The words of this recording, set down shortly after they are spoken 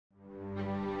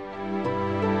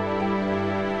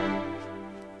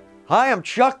Hi, I'm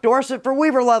Chuck Dorsett for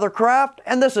Weaver Leathercraft,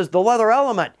 and this is the Leather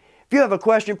Element. If you have a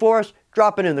question for us,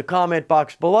 drop it in the comment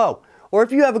box below. Or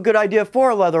if you have a good idea for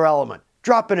a leather element,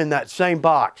 drop it in that same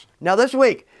box. Now this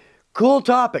week, cool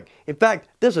topic. In fact,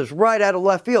 this is right out of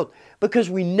left field because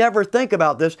we never think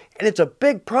about this, and it's a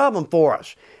big problem for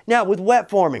us. Now with wet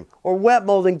forming or wet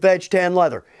molding veg tan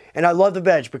leather, and I love the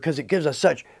veg because it gives us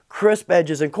such crisp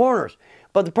edges and corners.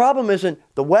 But the problem isn't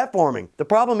the wet forming. The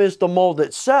problem is the mold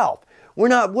itself. We're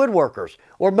not woodworkers,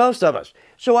 or most of us,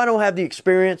 so I don't have the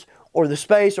experience or the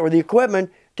space or the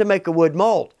equipment to make a wood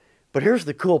mold. But here's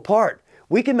the cool part.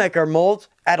 We can make our molds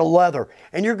out of leather,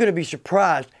 and you're going to be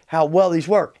surprised how well these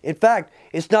work. In fact,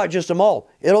 it's not just a mold.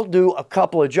 It'll do a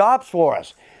couple of jobs for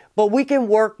us. But we can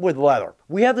work with leather.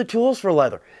 We have the tools for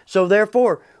leather. So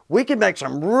therefore, we can make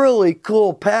some really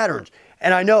cool patterns.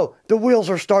 And I know the wheels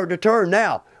are starting to turn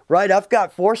now, right? I've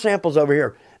got 4 samples over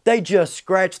here. They just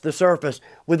scratch the surface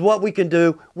with what we can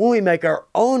do when we make our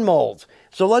own molds.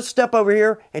 So let's step over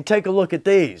here and take a look at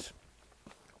these.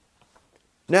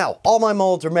 Now, all my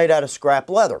molds are made out of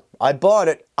scrap leather. I bought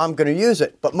it, I'm going to use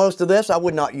it, but most of this I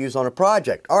would not use on a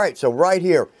project. All right, so right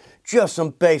here, just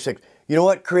some basics. You know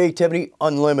what? Creativity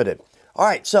unlimited. All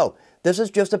right, so this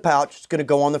is just a pouch. It's going to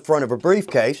go on the front of a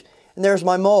briefcase, and there's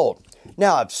my mold.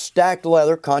 Now, I've stacked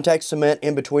leather, contact cement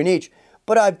in between each,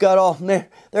 but I've got all,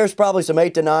 there's probably some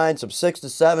 8 to 9, some 6 to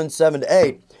 7, 7 to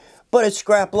 8, but it's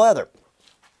scrap leather.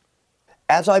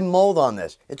 As I mold on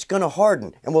this, it's going to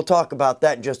harden, and we'll talk about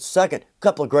that in just a second. A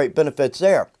couple of great benefits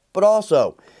there. But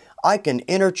also, I can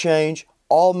interchange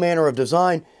all manner of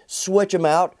design, switch them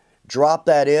out, drop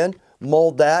that in,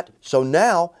 mold that. So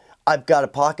now, I've got a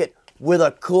pocket with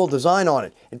a cool design on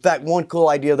it. In fact, one cool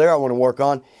idea there I want to work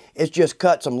on is just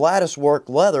cut some lattice work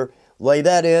leather, lay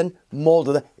that in, mold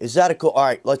it. Is that a cool? All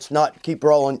right, let's not keep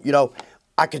rolling. You know,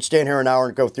 I could stand here an hour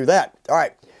and go through that. All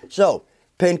right, so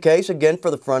pin case again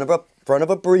for the front of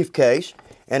a briefcase,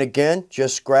 and again,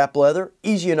 just scrap leather,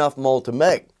 easy enough mold to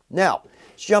make. Now,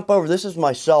 let's jump over. This is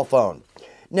my cell phone.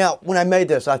 Now, when I made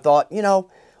this, I thought, you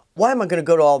know, why am I going to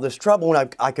go to all this trouble when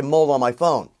I can mold on my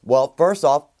phone? Well, first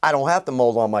off, I don't have to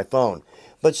mold on my phone.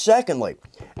 But secondly,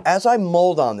 as I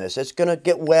mold on this, it's going to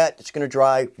get wet, it's going to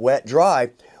dry, wet, dry.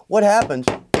 What happens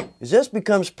is this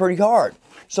becomes pretty hard.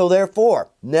 So therefore,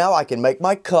 now I can make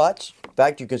my cuts. In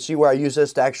fact, you can see where I use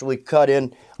this to actually cut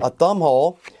in a thumb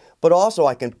hole. But also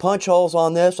I can punch holes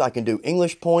on this. I can do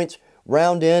English points,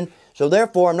 round in. So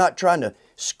therefore, I'm not trying to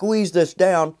squeeze this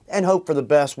down and hope for the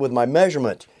best with my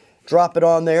measurements. Drop it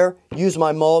on there, use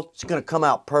my mold. It's going to come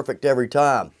out perfect every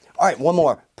time. All right, one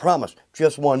more. Promise,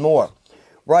 just one more.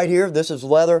 Right here, this is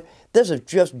leather. This is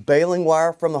just baling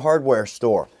wire from the hardware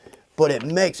store. But it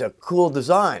makes a cool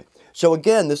design. So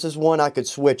again, this is one I could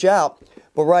switch out.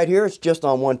 But right here, it's just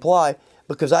on one ply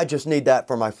because I just need that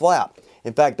for my flap.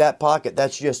 In fact, that pocket,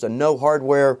 that's just a no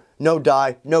hardware, no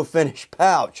dye, no finish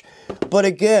pouch. But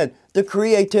again, the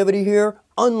creativity here,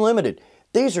 unlimited.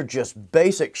 These are just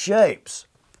basic shapes.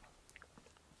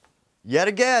 Yet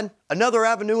again, another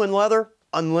avenue in leather,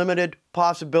 unlimited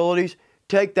possibilities.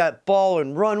 Take that ball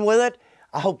and run with it.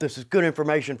 I hope this is good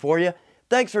information for you.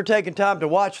 Thanks for taking time to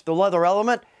watch The Leather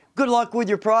Element. Good luck with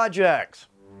your projects.